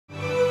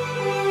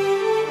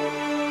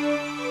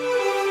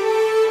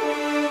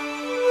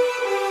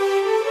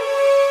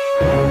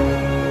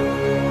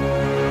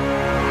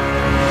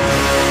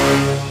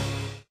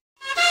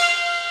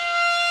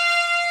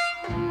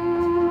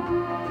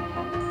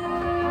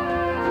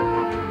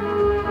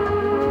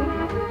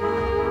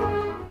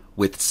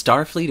With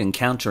Starfleet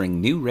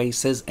encountering new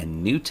races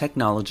and new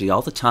technology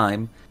all the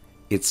time,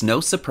 it's no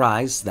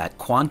surprise that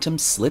quantum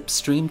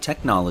slipstream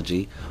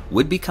technology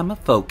would become a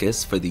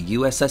focus for the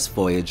USS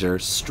Voyager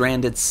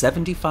stranded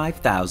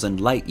 75,000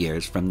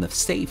 light-years from the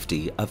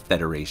safety of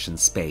Federation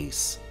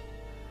space.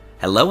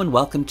 Hello and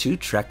welcome to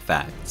Trek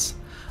Facts,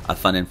 a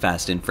fun and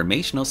fast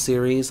informational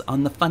series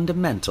on the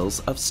fundamentals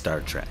of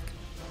Star Trek.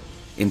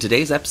 In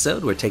today's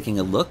episode, we're taking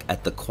a look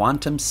at the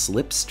Quantum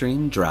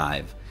Slipstream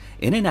Drive,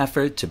 in an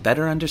effort to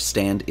better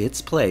understand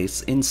its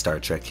place in Star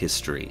Trek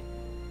history.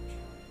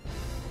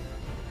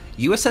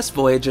 USS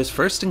Voyager's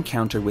first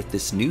encounter with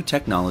this new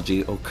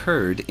technology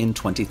occurred in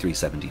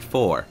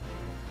 2374,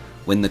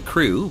 when the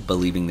crew,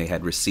 believing they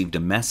had received a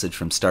message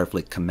from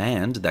Starfleet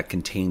Command that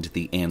contained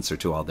the answer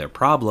to all their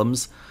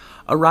problems,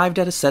 arrived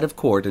at a set of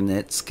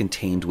coordinates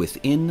contained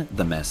within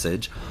the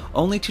message,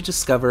 only to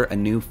discover a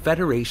new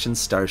Federation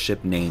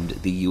starship named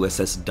the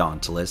USS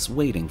Dauntless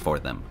waiting for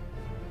them.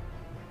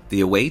 The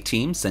away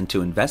team sent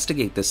to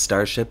investigate this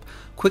starship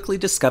quickly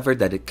discovered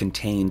that it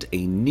contained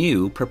a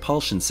new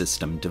propulsion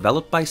system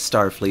developed by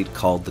Starfleet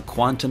called the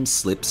Quantum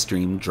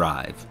Slipstream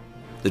Drive.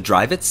 The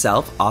drive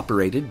itself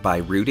operated by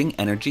routing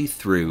energy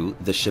through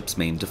the ship's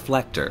main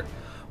deflector,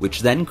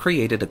 which then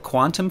created a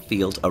quantum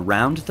field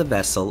around the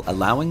vessel,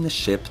 allowing the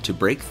ship to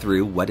break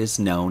through what is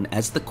known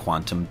as the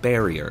quantum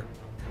barrier.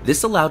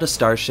 This allowed a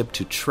starship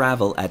to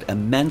travel at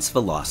immense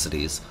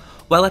velocities,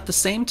 while at the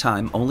same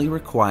time only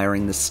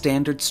requiring the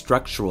standard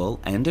structural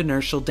and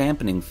inertial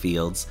dampening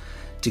fields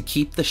to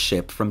keep the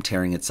ship from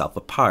tearing itself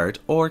apart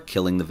or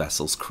killing the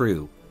vessel's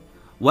crew.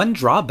 One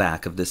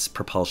drawback of this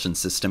propulsion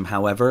system,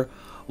 however,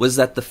 was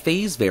that the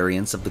phase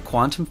variance of the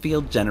quantum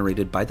field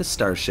generated by the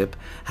starship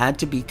had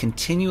to be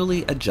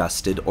continually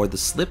adjusted or the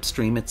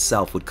slipstream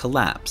itself would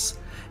collapse,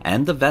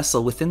 and the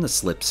vessel within the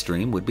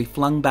slipstream would be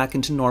flung back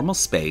into normal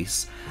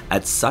space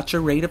at such a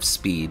rate of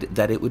speed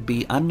that it would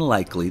be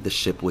unlikely the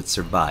ship would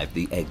survive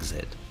the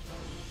exit.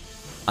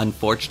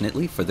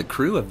 Unfortunately for the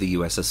crew of the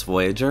USS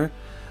Voyager,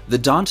 the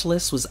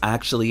Dauntless was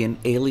actually an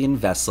alien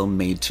vessel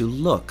made to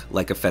look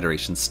like a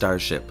Federation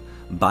starship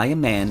by a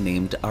man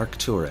named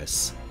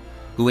Arcturus,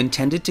 who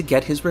intended to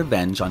get his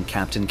revenge on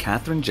Captain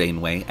Kathryn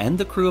Janeway and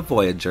the crew of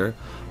Voyager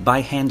by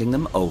handing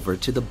them over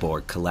to the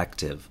Borg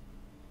Collective.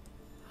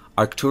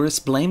 Arcturus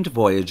blamed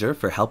Voyager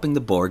for helping the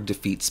Borg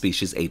defeat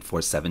Species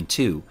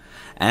 8472,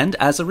 and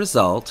as a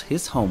result,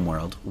 his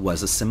homeworld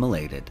was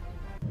assimilated.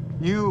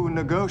 You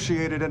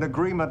negotiated an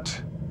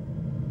agreement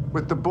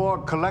with the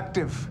Borg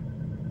Collective.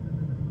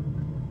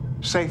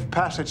 Safe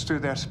passage through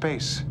their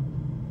space.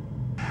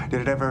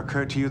 Did it ever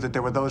occur to you that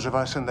there were those of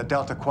us in the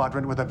Delta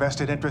Quadrant with a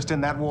vested interest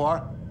in that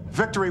war?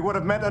 Victory would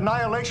have meant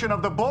annihilation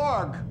of the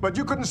Borg, but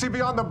you couldn't see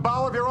beyond the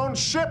bow of your own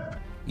ship.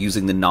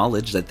 Using the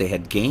knowledge that they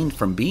had gained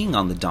from being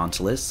on the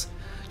Dauntless,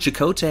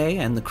 Chakotay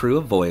and the crew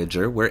of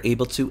Voyager were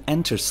able to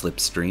enter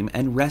Slipstream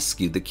and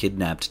rescue the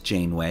kidnapped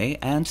Janeway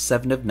and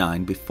Seven of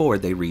Nine before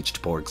they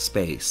reached Borg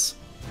space.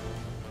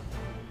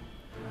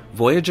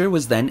 Voyager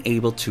was then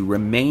able to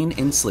remain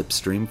in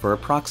Slipstream for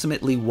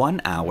approximately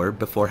 1 hour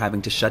before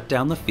having to shut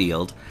down the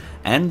field,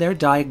 and their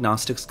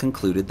diagnostics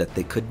concluded that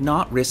they could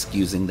not risk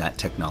using that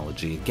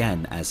technology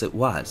again as it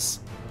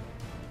was.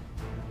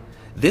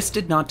 This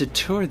did not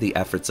deter the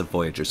efforts of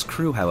Voyager's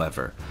crew,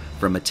 however,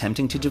 from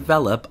attempting to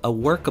develop a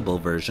workable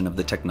version of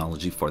the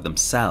technology for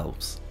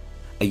themselves.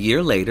 A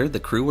year later, the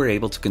crew were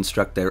able to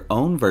construct their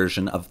own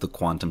version of the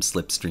Quantum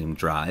Slipstream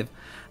Drive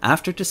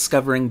after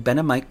discovering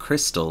Benamite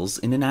crystals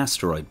in an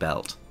asteroid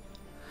belt.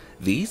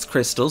 These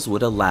crystals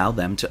would allow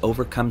them to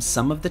overcome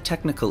some of the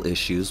technical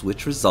issues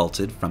which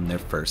resulted from their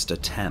first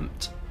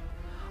attempt.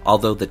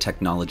 Although the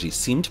technology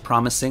seemed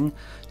promising,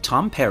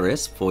 Tom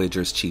Paris,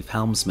 Voyager's chief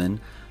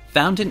helmsman,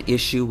 found an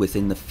issue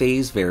within the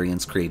phase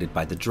variance created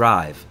by the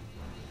drive.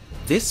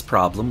 This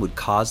problem would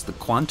cause the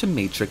quantum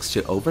matrix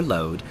to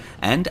overload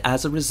and,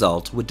 as a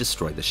result, would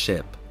destroy the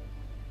ship.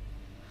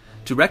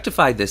 To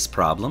rectify this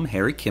problem,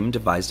 Harry Kim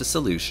devised a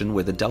solution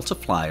where the Delta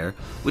Flyer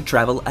would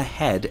travel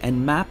ahead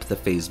and map the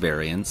phase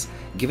variance,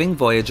 giving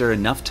Voyager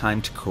enough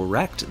time to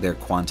correct their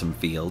quantum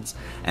fields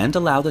and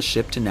allow the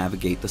ship to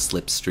navigate the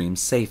slipstream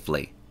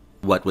safely.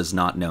 What was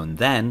not known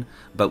then,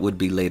 but would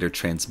be later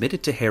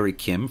transmitted to Harry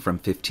Kim from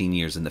 15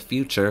 years in the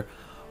future,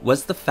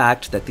 was the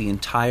fact that the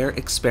entire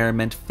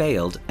experiment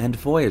failed and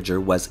Voyager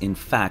was in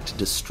fact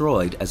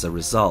destroyed as a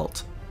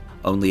result.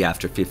 Only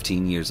after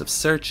 15 years of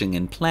searching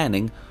and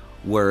planning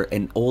were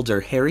an older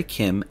Harry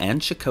Kim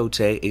and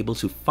Chakotay able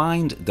to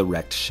find the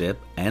wrecked ship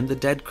and the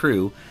dead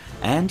crew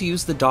and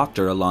use the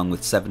Doctor along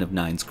with Seven of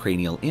Nine's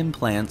cranial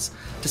implants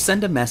to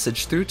send a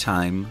message through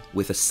time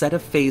with a set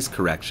of phase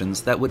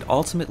corrections that would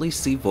ultimately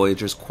see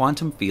Voyager's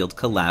quantum field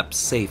collapse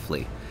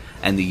safely,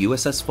 and the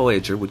USS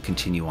Voyager would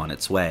continue on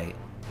its way.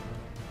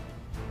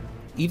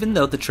 Even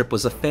though the trip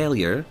was a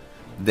failure,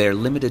 their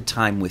limited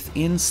time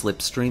within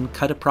Slipstream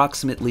cut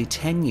approximately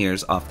 10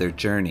 years off their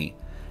journey,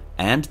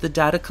 and the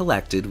data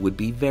collected would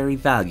be very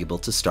valuable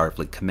to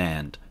Starfleet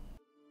Command.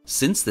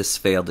 Since this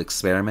failed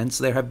experiment,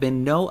 there have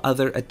been no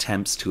other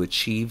attempts to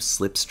achieve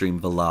slipstream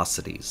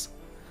velocities.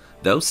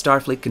 though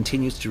Starfleet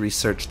continues to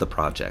research the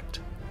project.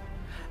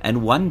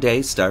 And one day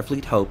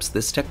Starfleet hopes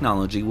this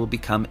technology will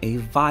become a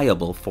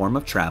viable form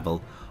of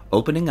travel,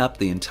 opening up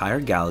the entire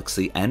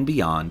galaxy and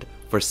beyond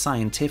for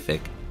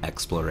scientific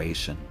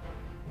exploration.